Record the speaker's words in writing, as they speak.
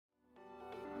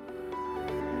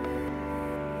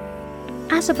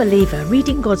As a believer,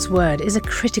 reading God's Word is a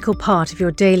critical part of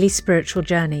your daily spiritual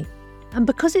journey. And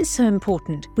because it's so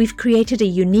important, we've created a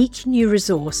unique new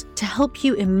resource to help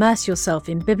you immerse yourself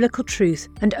in biblical truth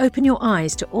and open your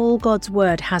eyes to all God's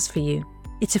Word has for you.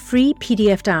 It's a free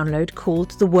PDF download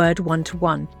called The Word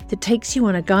 1-to-1 that takes you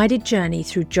on a guided journey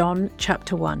through John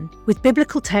chapter 1. With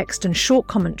biblical text and short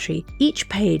commentary, each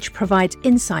page provides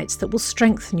insights that will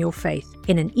strengthen your faith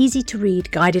in an easy-to-read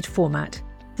guided format.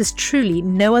 There's truly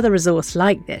no other resource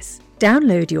like this.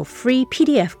 Download your free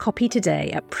PDF copy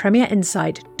today at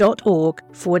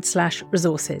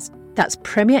premierinsight.org/resources. That's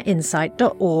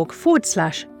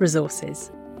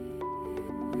premierinsight.org/resources.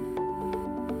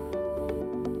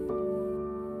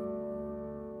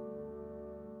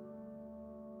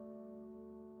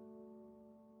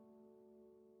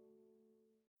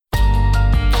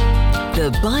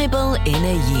 The Bible in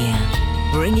a Year,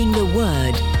 bringing the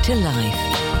Word to life.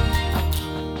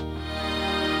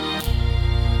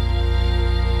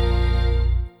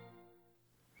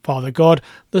 Father God,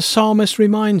 the psalmist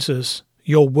reminds us,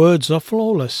 your words are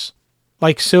flawless,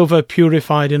 like silver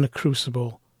purified in a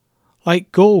crucible,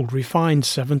 like gold refined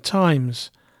 7 times.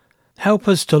 Help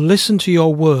us to listen to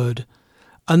your word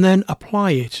and then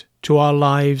apply it to our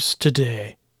lives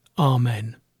today.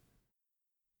 Amen.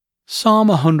 Psalm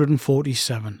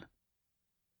 147.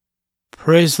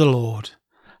 Praise the Lord.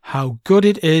 How good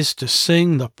it is to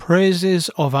sing the praises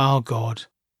of our God.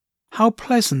 How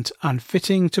pleasant and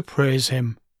fitting to praise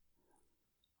him.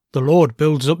 The Lord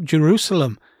builds up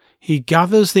Jerusalem. He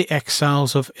gathers the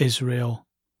exiles of Israel.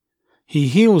 He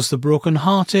heals the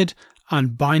broken-hearted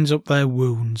and binds up their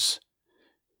wounds.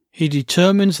 He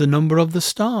determines the number of the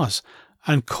stars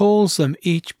and calls them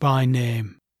each by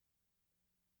name.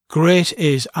 Great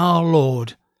is our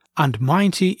Lord, and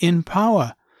mighty in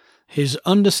power. His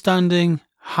understanding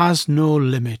has no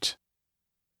limit.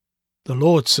 The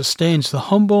Lord sustains the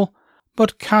humble,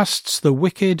 but casts the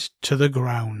wicked to the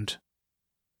ground.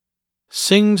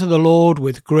 Sing to the Lord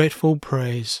with grateful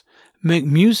praise. Make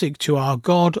music to our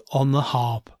God on the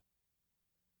harp.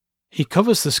 He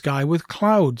covers the sky with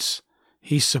clouds.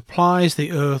 He supplies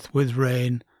the earth with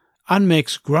rain and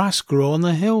makes grass grow on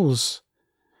the hills.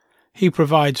 He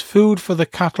provides food for the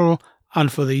cattle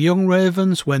and for the young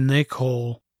ravens when they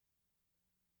call.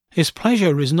 His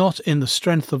pleasure is not in the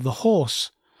strength of the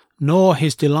horse, nor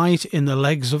his delight in the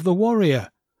legs of the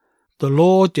warrior. The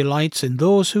Lord delights in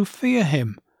those who fear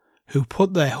him, who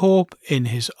put their hope in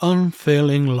his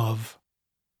unfailing love.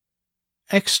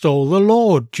 Extol the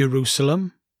Lord,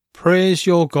 Jerusalem. Praise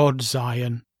your God,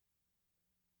 Zion.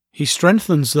 He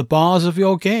strengthens the bars of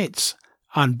your gates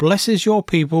and blesses your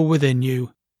people within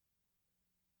you.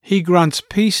 He grants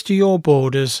peace to your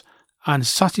borders and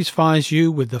satisfies you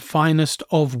with the finest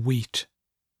of wheat.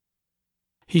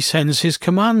 He sends his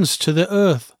commands to the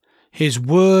earth. His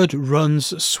word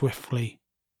runs swiftly.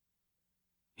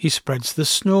 He spreads the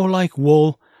snow like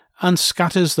wool and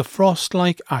scatters the frost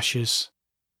like ashes.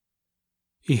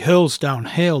 He hurls down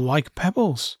hail like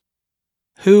pebbles.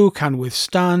 Who can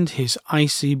withstand his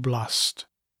icy blast?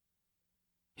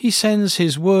 He sends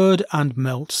his word and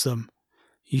melts them.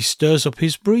 He stirs up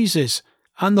his breezes,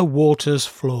 and the waters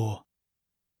flow.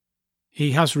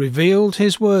 He has revealed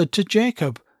his word to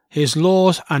Jacob, his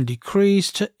laws and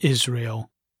decrees to Israel.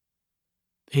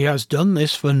 He has done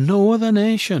this for no other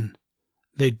nation.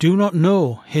 They do not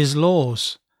know his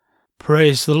laws.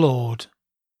 Praise the Lord.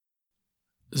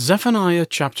 Zephaniah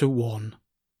chapter 1.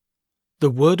 The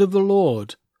word of the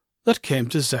Lord that came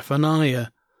to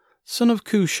Zephaniah, son of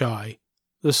Cushai,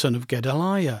 the son of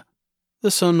Gedaliah,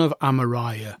 the son of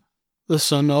Amariah, the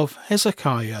son of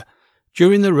Hezekiah,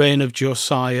 during the reign of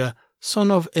Josiah, son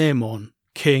of Amon,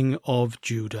 king of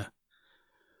Judah.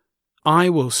 I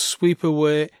will sweep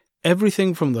away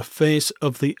everything from the face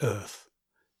of the earth,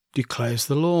 declares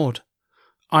the Lord.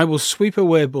 I will sweep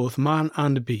away both man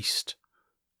and beast.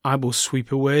 I will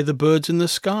sweep away the birds in the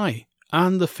sky,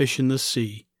 and the fish in the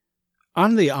sea,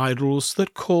 and the idols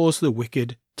that cause the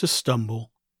wicked to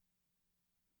stumble.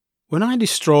 When I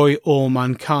destroy all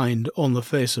mankind on the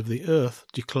face of the earth,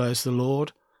 declares the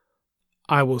Lord,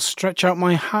 I will stretch out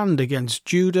my hand against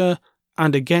Judah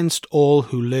and against all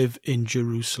who live in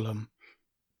Jerusalem.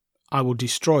 I will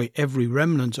destroy every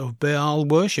remnant of Baal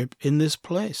worship in this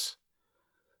place,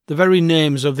 the very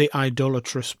names of the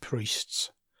idolatrous priests,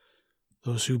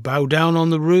 those who bow down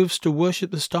on the roofs to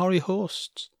worship the starry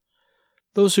hosts,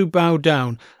 those who bow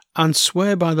down and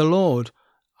swear by the Lord,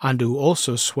 and who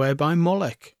also swear by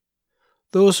Molech,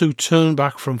 those who turn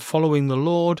back from following the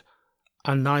Lord,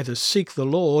 and neither seek the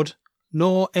Lord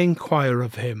nor enquire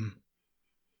of him.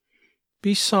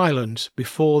 Be silent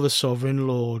before the sovereign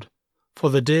Lord, for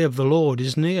the day of the Lord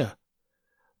is near.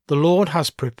 The Lord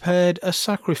has prepared a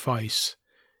sacrifice.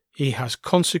 He has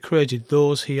consecrated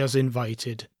those he has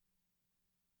invited.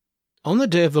 On the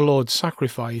day of the Lord's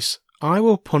sacrifice, I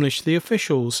will punish the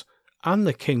officials and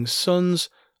the king's sons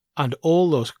and all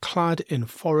those clad in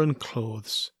foreign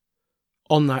clothes.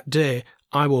 On that day,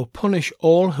 I will punish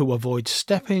all who avoid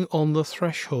stepping on the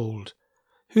threshold,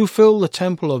 who fill the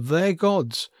temple of their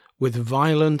gods with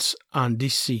violence and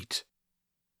deceit.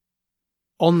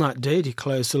 On that day,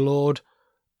 declares the Lord,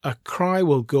 a cry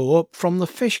will go up from the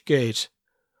fish gate,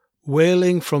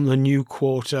 wailing from the new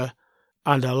quarter,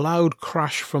 and a loud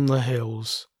crash from the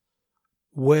hills.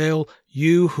 Wail,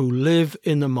 you who live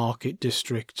in the market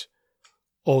district.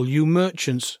 All you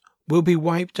merchants will be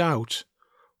wiped out.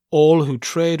 All who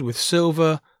trade with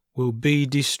silver will be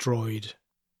destroyed.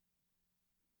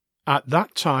 At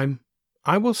that time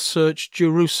I will search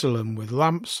Jerusalem with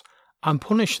lamps and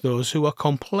punish those who are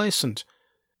complacent,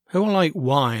 who are like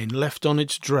wine left on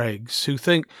its dregs, who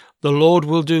think the Lord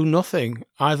will do nothing,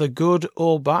 either good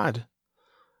or bad.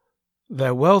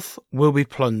 Their wealth will be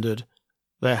plundered,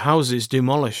 their houses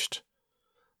demolished.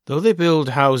 Though they build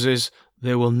houses,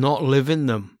 they will not live in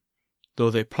them. Though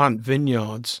they plant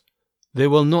vineyards, they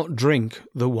will not drink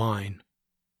the wine.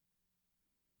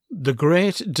 The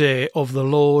great day of the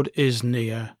Lord is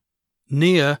near,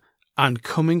 near and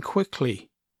coming quickly.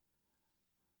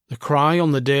 The cry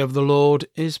on the day of the Lord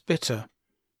is bitter.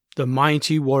 The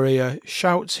mighty warrior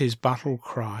shouts his battle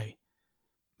cry.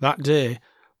 That day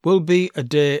will be a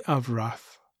day of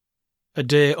wrath, a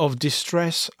day of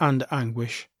distress and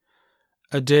anguish,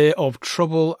 a day of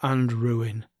trouble and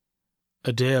ruin,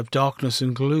 a day of darkness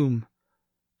and gloom,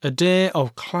 a day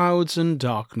of clouds and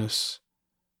darkness,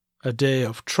 a day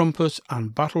of trumpet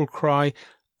and battle cry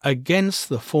against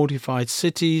the fortified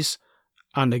cities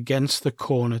and against the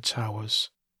corner towers.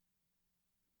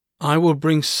 I will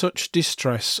bring such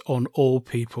distress on all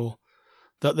people,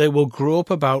 that they will grope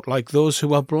about like those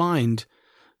who are blind,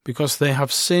 because they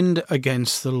have sinned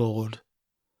against the Lord.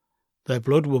 Their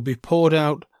blood will be poured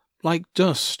out like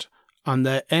dust, and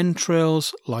their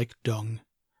entrails like dung.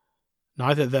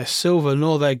 Neither their silver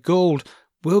nor their gold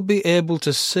will be able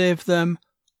to save them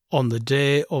on the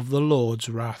day of the Lord's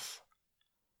wrath.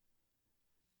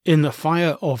 In the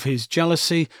fire of his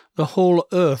jealousy the whole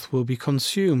earth will be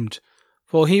consumed,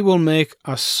 for he will make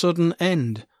a sudden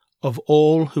end of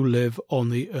all who live on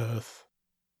the earth.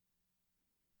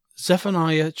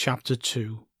 Zephaniah chapter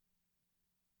 2.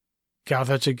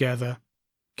 Gather together,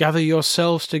 gather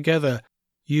yourselves together,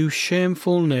 you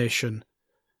shameful nation,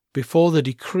 before the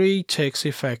decree takes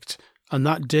effect, and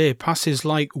that day passes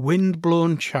like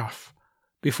wind-blown chaff,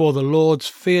 before the Lord's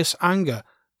fierce anger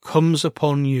comes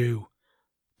upon you,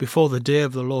 before the day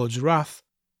of the Lord's wrath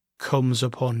comes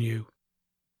upon you.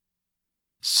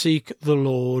 Seek the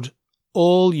Lord,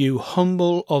 all you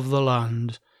humble of the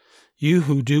land, you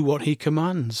who do what he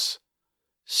commands.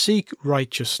 Seek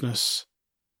righteousness.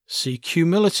 Seek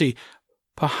humility.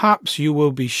 Perhaps you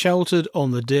will be sheltered on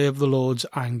the day of the Lord's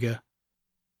anger.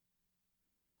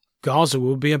 Gaza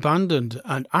will be abandoned,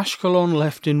 and Ashkelon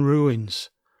left in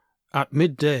ruins. At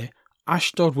midday,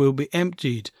 Ashdod will be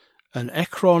emptied, and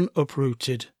Ekron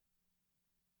uprooted.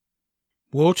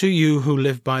 Woe to you who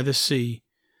live by the sea,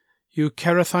 you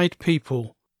Kerethite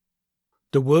people!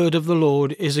 The word of the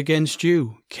Lord is against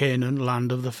you, Canaan,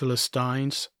 land of the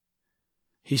Philistines.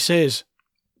 He says,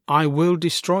 I will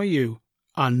destroy you,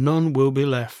 and none will be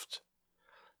left.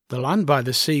 The land by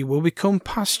the sea will become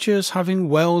pastures having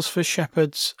wells for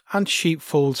shepherds and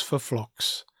sheepfolds for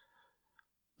flocks.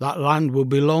 That land will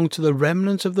belong to the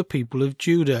remnant of the people of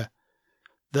Judah.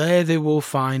 There they will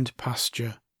find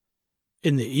pasture.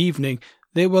 In the evening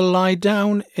they will lie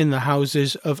down in the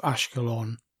houses of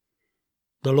Ashkelon.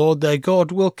 The Lord their God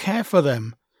will care for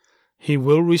them. He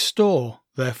will restore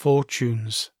their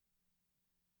fortunes.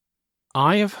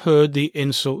 I have heard the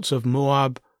insults of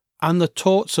Moab and the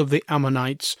taunts of the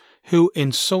Ammonites, who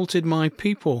insulted my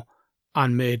people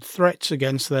and made threats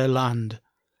against their land.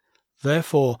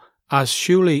 Therefore, as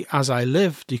surely as I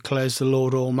live, declares the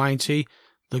Lord Almighty,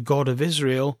 the God of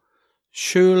Israel,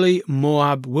 surely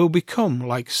Moab will become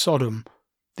like Sodom,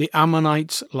 the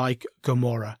Ammonites like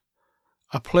Gomorrah,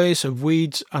 a place of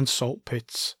weeds and salt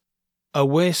pits, a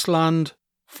wasteland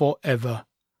for ever.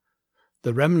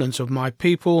 The remnant of my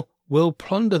people will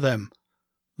plunder them.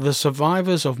 The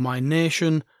survivors of my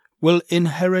nation will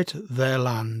inherit their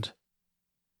land.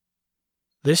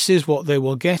 This is what they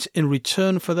will get in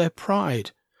return for their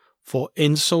pride, for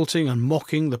insulting and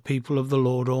mocking the people of the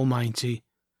Lord Almighty.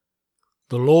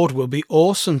 The Lord will be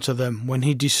awesome to them when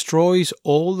he destroys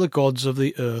all the gods of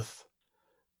the earth.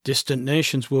 Distant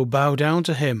nations will bow down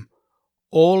to him.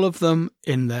 all of them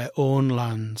in their own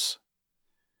lands.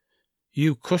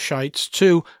 You Cushites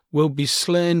too will be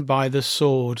slain by the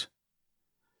sword.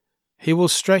 He will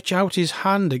stretch out his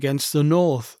hand against the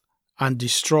north and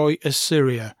destroy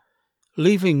Assyria,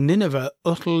 leaving Nineveh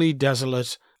utterly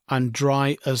desolate and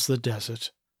dry as the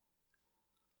desert.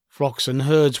 Flocks and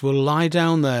herds will lie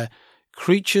down there,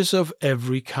 creatures of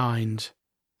every kind.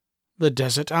 The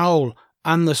desert owl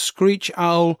and the screech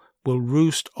owl will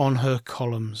roost on her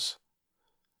columns.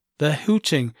 Their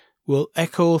hooting will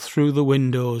echo through the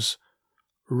windows.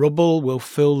 Rubble will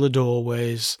fill the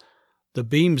doorways. The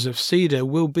beams of cedar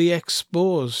will be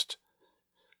exposed.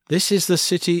 This is the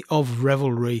city of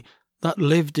revelry that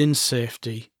lived in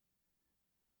safety.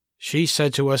 She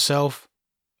said to herself,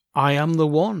 I am the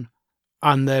one,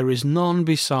 and there is none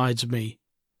besides me.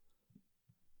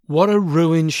 What a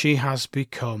ruin she has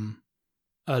become,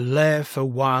 a lair for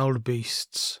wild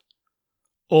beasts.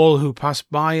 All who pass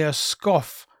by her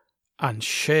scoff and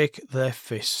shake their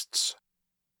fists.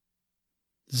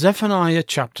 Zephaniah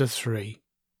chapter 3.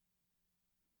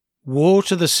 Woe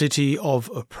to the city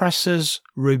of oppressors,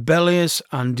 rebellious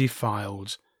and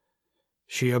defiled.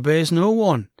 She obeys no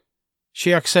one.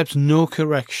 She accepts no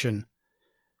correction.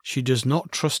 She does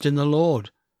not trust in the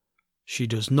Lord. She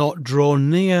does not draw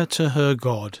near to her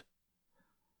God.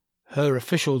 Her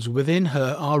officials within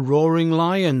her are roaring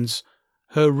lions.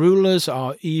 Her rulers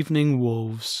are evening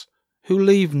wolves, who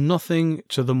leave nothing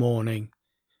to the morning.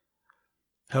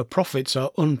 Her prophets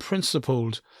are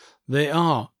unprincipled. They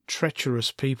are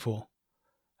treacherous people.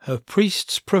 Her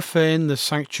priests profane the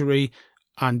sanctuary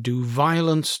and do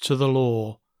violence to the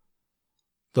law.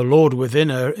 The Lord within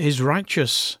her is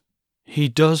righteous. He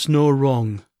does no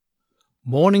wrong.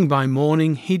 Morning by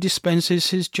morning he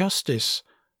dispenses his justice,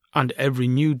 and every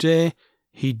new day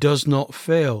he does not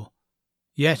fail.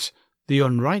 Yet the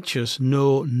unrighteous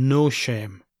know no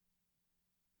shame.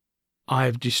 I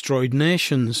have destroyed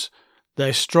nations.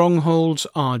 Their strongholds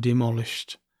are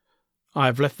demolished. I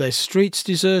have left their streets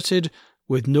deserted,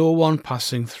 with no one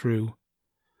passing through.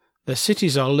 Their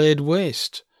cities are laid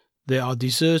waste. They are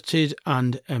deserted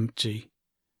and empty.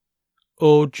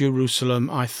 O Jerusalem,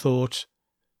 I thought,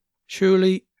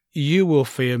 surely you will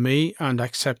fear me and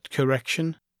accept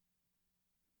correction.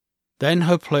 Then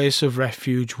her place of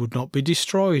refuge would not be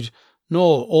destroyed,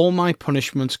 nor all my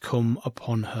punishments come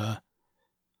upon her.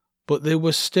 But they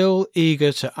were still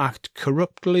eager to act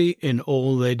corruptly in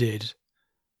all they did.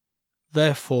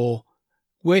 Therefore,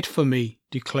 wait for me,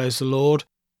 declares the Lord,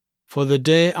 for the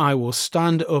day I will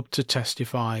stand up to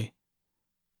testify.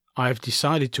 I have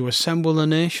decided to assemble the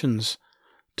nations,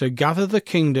 to gather the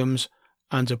kingdoms,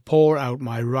 and to pour out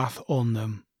my wrath on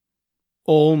them,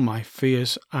 all my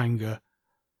fierce anger.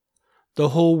 The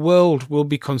whole world will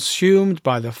be consumed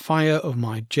by the fire of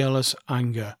my jealous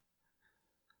anger.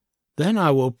 Then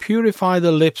I will purify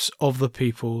the lips of the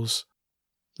peoples,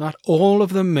 that all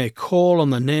of them may call on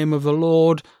the name of the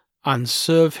Lord and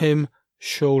serve him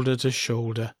shoulder to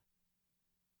shoulder.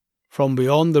 From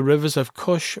beyond the rivers of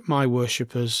Cush, my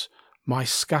worshippers, my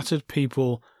scattered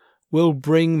people, will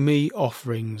bring me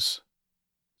offerings.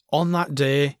 On that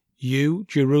day, you,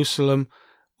 Jerusalem,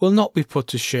 will not be put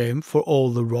to shame for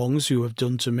all the wrongs you have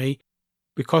done to me,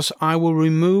 because I will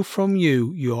remove from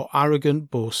you your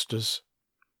arrogant boasters.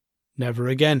 Never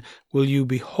again will you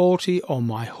be haughty on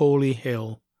my holy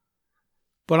hill.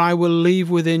 But I will leave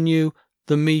within you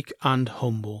the meek and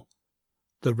humble.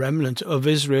 The remnant of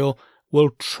Israel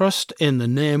will trust in the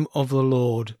name of the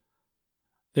Lord.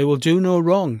 They will do no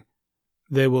wrong.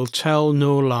 They will tell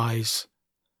no lies.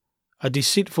 A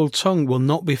deceitful tongue will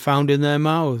not be found in their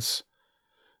mouths.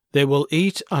 They will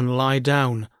eat and lie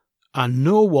down, and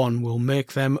no one will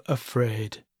make them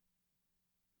afraid.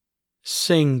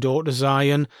 Sing, daughter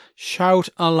Zion, shout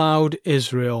aloud,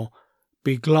 Israel.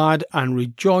 Be glad and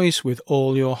rejoice with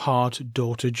all your heart,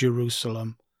 daughter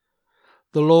Jerusalem.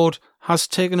 The Lord has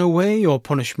taken away your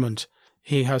punishment.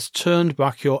 He has turned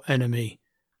back your enemy.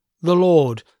 The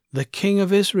Lord, the King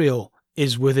of Israel,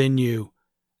 is within you.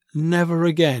 Never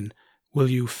again will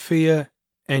you fear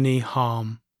any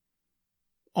harm.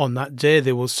 On that day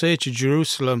they will say to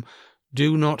Jerusalem,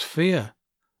 do not fear.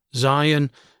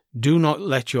 Zion, do not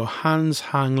let your hands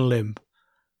hang limp.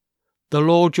 The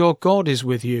Lord your God is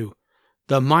with you,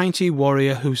 the mighty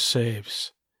warrior who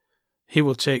saves. He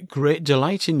will take great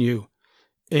delight in you.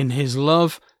 In his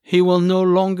love he will no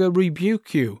longer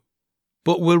rebuke you,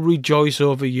 but will rejoice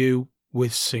over you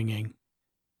with singing.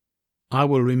 I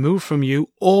will remove from you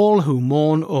all who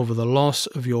mourn over the loss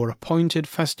of your appointed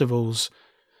festivals,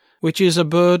 which is a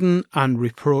burden and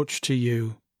reproach to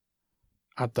you.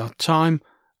 At that time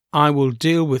I will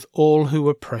deal with all who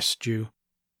oppressed you.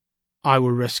 I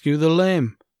will rescue the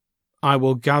lame. I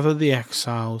will gather the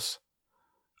exiles.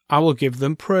 I will give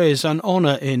them praise and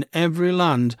honour in every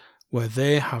land where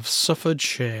they have suffered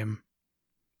shame.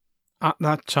 At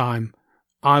that time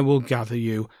I will gather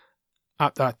you.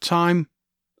 At that time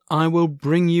I will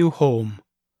bring you home.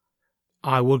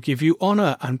 I will give you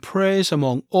honour and praise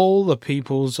among all the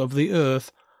peoples of the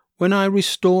earth when I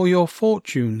restore your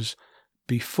fortunes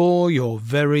before your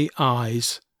very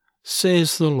eyes,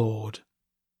 says the Lord.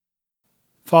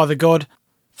 Father God,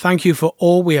 thank you for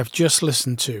all we have just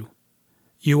listened to.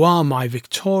 You are my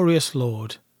victorious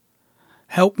Lord.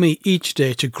 Help me each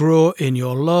day to grow in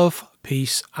your love,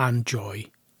 peace and joy.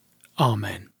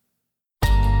 Amen.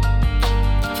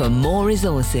 For more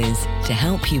resources to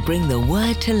help you bring the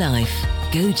word to life,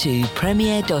 go to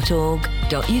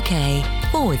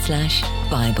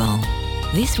premier.org.uk/Bible.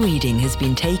 This reading has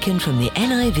been taken from the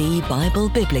NIV Bible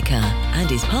Biblica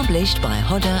and is published by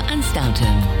Hodder and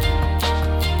Stoughton.